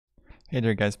Hey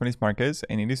there guys, my name is Marcus,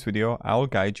 and in this video I'll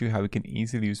guide you how you can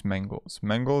easily use Mangools.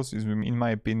 Mangools is, in my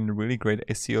opinion, a really great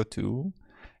SEO tool,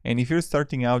 and if you're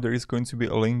starting out, there is going to be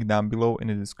a link down below in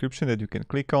the description that you can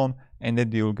click on, and then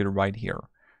you'll get right here.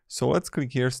 So let's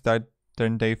click here, start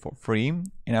 10 day for free,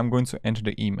 and I'm going to enter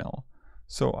the email.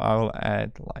 So I'll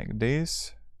add like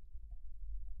this.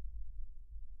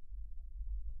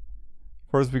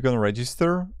 First we're gonna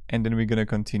register, and then we're gonna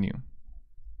continue.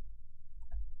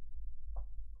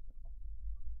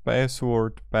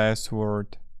 Password,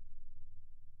 and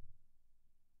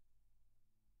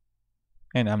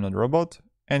I'm not a robot,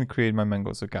 and create my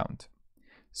Mangools account.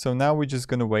 So now we're just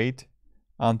gonna wait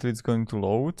until it's going to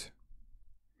load,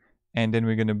 and then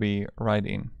we're gonna be right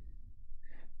in.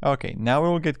 Okay, now we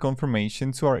will get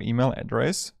confirmation to our email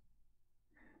address,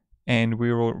 and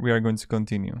we are going to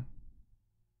continue.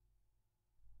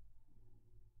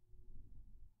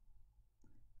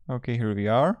 Okay, here we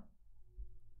are.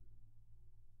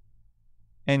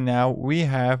 And now we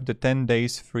have the 10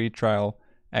 days free trial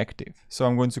active. So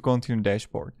I'm going to continue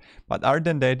dashboard. But other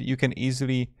than that, you can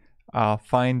easily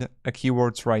find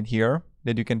keywords right here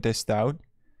that you can test out.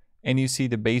 And you see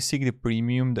the basic, the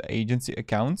premium, the agency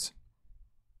accounts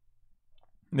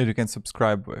that you can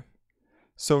subscribe with.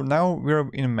 So now we're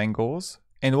in Mangools,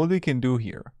 and what we can do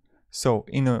here. So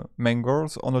in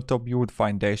Mangools, on the top you would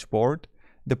find dashboard,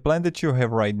 the plan that you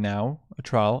have right now, a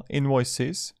trial,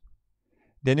 invoices.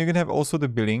 Then you can have also the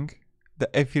billing, the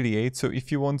affiliate. So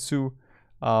if you want to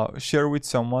share with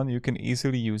someone, you can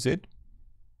easily use it.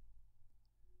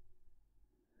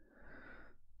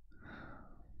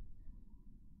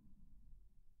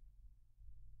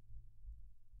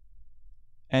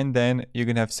 And then you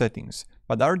can have settings.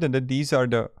 But other than that, these are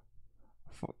the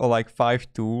like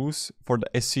 5 tools for the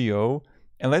SEO.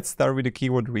 And let's start with the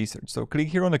keyword research. So click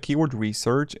here on the keyword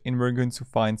research, and we're going to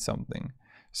find something.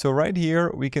 So right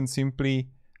here, we can simply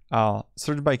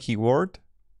search by keyword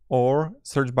or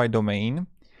search by domain.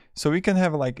 So we can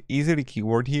have like easily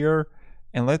keyword here.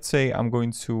 And let's say I'm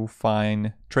going to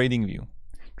find TradingView.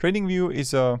 TradingView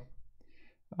is a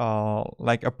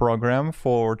like a program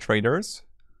for traders.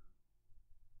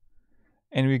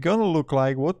 And we're gonna look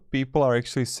like what people are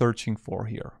actually searching for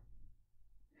here.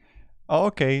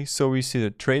 Okay, so we see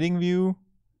the TradingView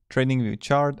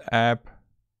chart app,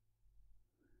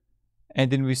 and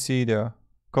then we see the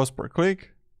cost per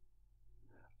click,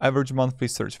 average monthly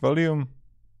search volume,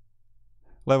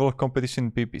 level of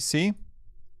competition PPC,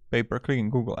 pay per click in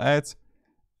Google Ads,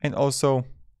 and also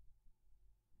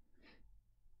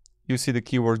you see the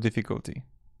keyword difficulty.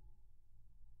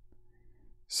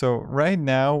 So right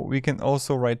now we can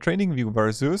also write TradingView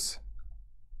versus,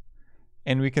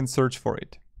 and we can search for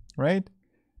it, right?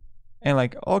 And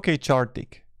like, okay, chart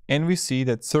tick, and we see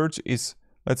that search is,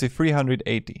 let's say,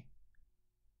 380.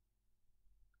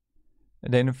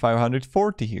 And then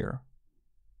 540 here.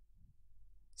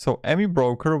 So ME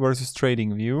broker versus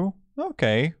TradingView.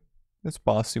 Okay, that's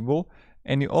possible.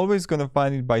 And you're always gonna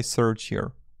find it by search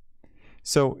here.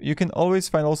 So you can always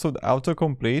find also the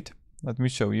autocomplete. Let me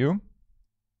show you.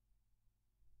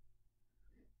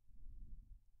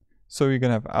 So you're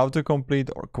gonna have autocomplete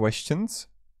or questions.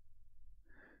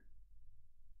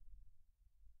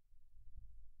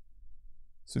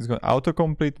 So it's gonna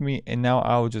autocomplete me, and now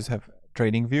I'll just have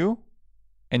TradingView.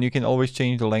 And you can always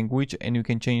change the language, and you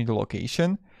can change the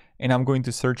location. And I'm going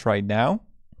to search right now.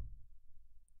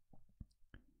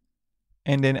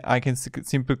 And then I can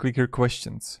simply click here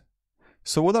questions.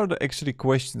 So what are the actually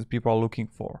questions people are looking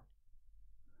for?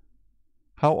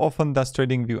 How often does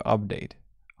TradingView update?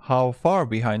 How far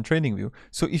behind TradingView?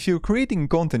 So if you're creating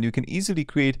content, you can easily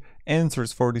create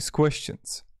answers for these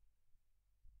questions.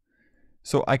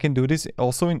 So I can do this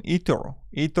also in eToro.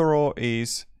 eToro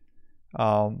is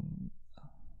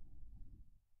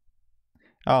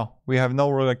we have no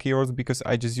regular keywords because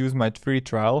I just use my free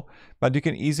trial, but you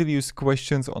can easily use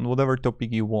questions on whatever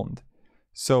topic you want.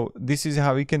 So this is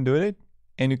how you can do it,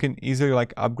 and you can easily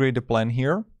like upgrade the plan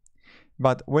here.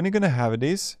 But when you're gonna have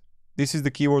this is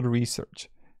the keyword research.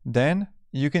 Then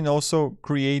you can also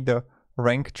create the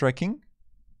rank tracking.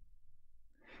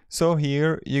 So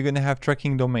here you're gonna have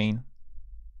tracking domain.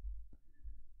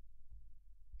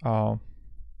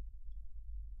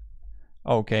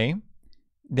 Okay.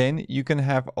 Then you can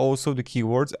have also the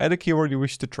keywords. Add a keyword you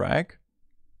wish to track.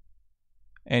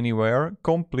 Anywhere.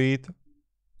 Complete.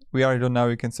 We already know now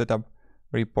you can set up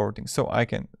reporting. So I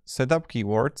can set up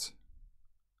keywords.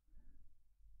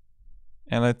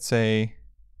 And let's say,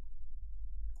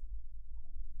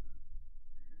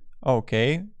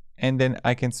 okay. And then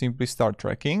I can simply start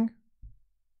tracking.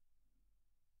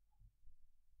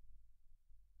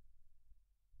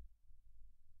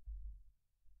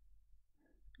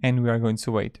 and we are going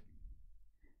to wait.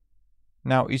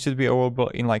 Now it should be available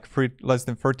in like less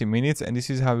than 30 minutes, and this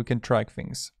is how you can track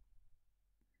things.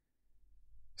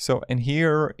 So, and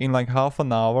here in like half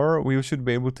an hour, we should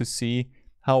be able to see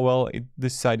how well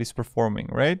this site is performing,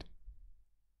 right?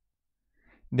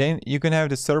 Then you can have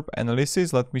the SERP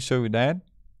analysis. Let me show you that.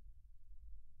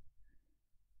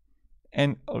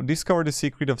 And discover the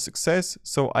secret of success.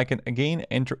 So I can again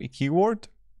enter a keyword.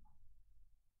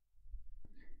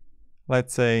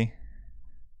 Let's say,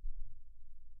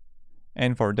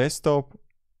 and for desktop,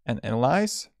 and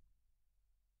analyze.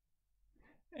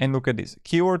 And look at this.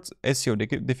 Keywords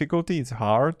SEO difficulty is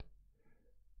hard.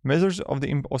 Measures of the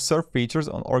SERP features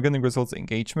on organic results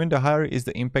engagement. The higher is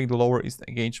the impact, the lower is the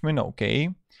engagement. Okay.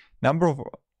 Number of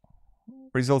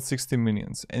results 60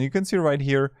 millions. And you can see right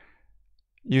here,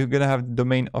 you're gonna have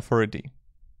domain authority.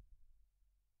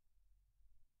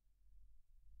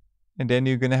 And then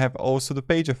you're gonna have also the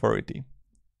page authority.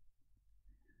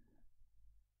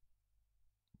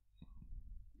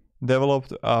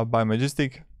 Developed by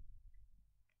Majestic.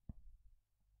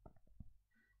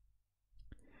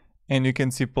 And you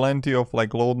can see plenty of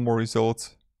like load more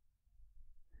results.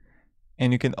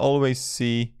 And you can always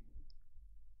see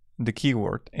the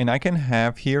keyword. And I can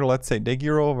have here, let's say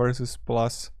Degiro versus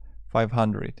plus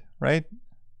 500, right?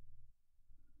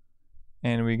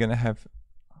 And we're gonna have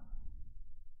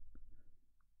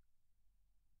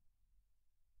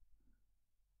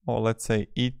let's say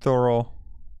eToro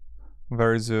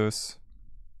versus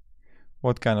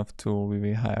what kind of tool we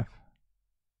will have?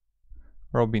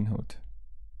 Robinhood.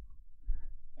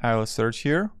 I will search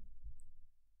here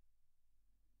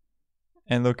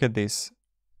and look at this.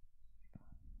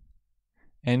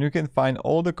 And you can find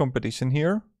all the competition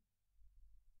here.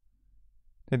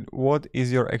 And what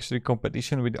is your actually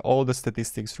competition with all the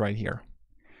statistics right here.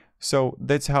 So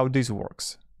that's how this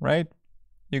works, right?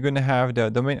 You're gonna have the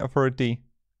domain authority,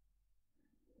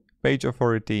 page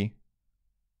authority,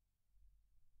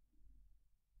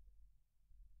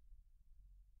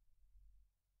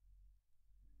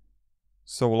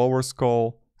 so lower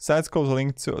score. Sites scores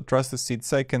linked to a trusted seed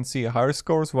site can see higher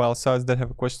scores, while sites that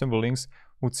have questionable links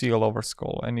would see a lower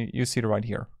score. And you see it right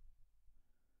here.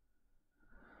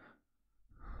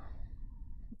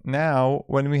 Now,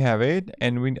 when we have it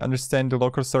and we understand the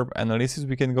local SERP analysis,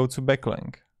 we can go to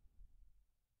backlink.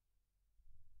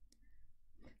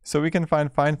 So we can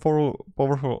find powerful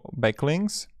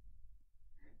backlinks,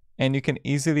 and you can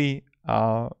easily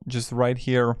just right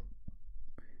here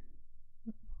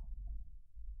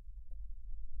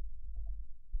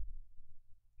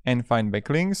and find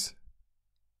backlinks.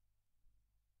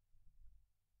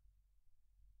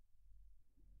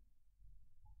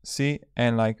 See,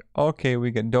 and like, okay, we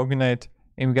get Dognet,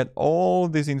 and we get all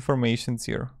these informations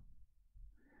here.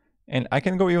 And I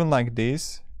can go even like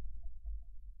this.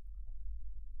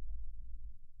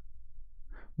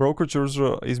 Brokerage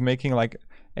is making like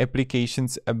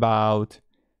applications about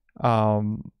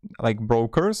like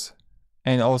brokers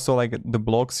and also like the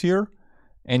blogs here.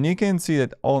 And you can see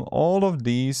that on all of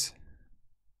these,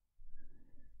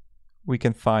 we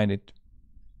can find it.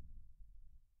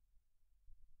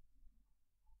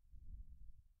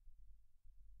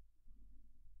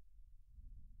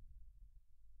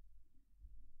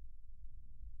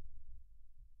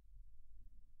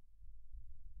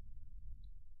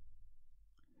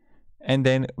 And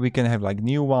then we can have like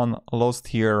new one, lost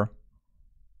here,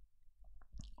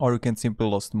 or you can simply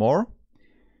load more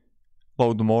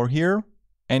here.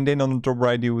 And then on the top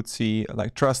right, you would see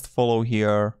like trust follow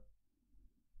here.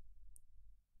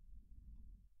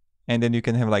 And then you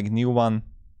can have like new one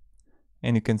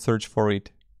and you can search for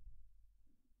it.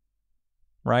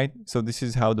 Right? So this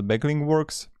is how the backlink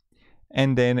works.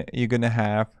 And then you're gonna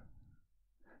have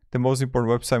the most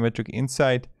important website metric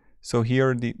insight. So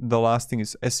here the last thing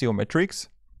is SEO Matrix.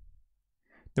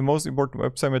 The most important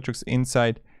website metrics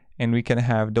insight, and we can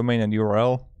have domain and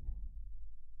URL.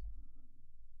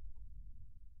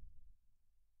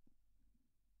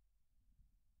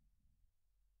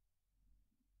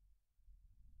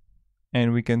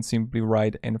 And we can simply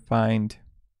write and find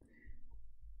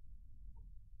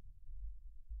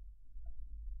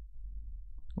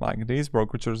like this,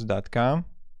 brokerages.com.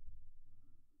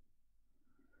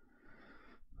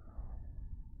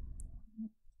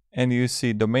 And you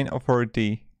see domain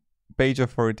authority, page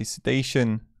authority,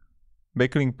 citation,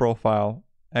 backlink profile,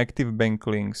 active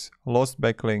backlinks, lost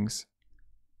backlinks,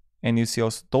 and you see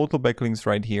also total backlinks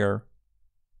right here.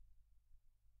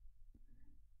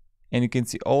 And you can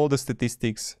see all the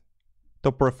statistics,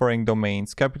 top referring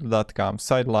domains, capital.com,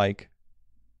 site like.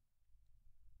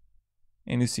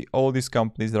 And you see all these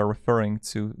companies that are referring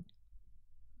to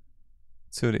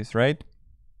this, right?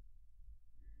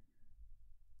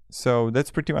 So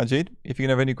that's pretty much it. If you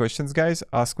have any questions, guys,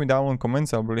 ask me down in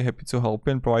comments. I'm really happy to help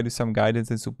you and provide you some guidance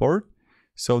and support.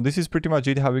 So this is pretty much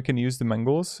it, how you can use the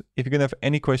Mangools. If you're gonna have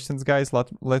any questions, guys,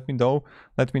 let me know.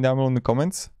 Let me down below in the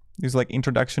comments. This is like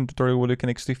introduction tutorial what you can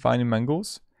actually find in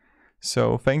Mangools.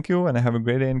 So thank you and have a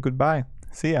great day and goodbye.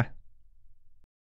 See ya.